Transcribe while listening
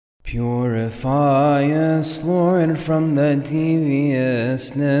Purify us, Lord, from the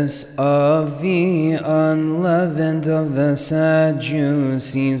deviousness of the unleavened of the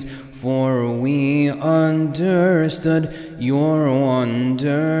Sadducees, for we understood your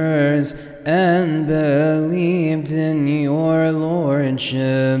wonders and believed in your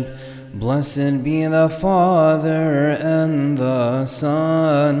lordship. Blessed be the Father, and the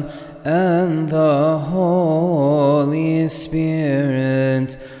Son, and the Holy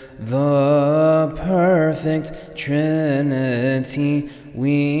Spirit, the perfect Trinity.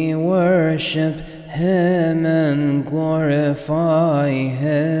 We worship him and glorify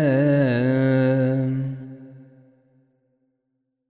him.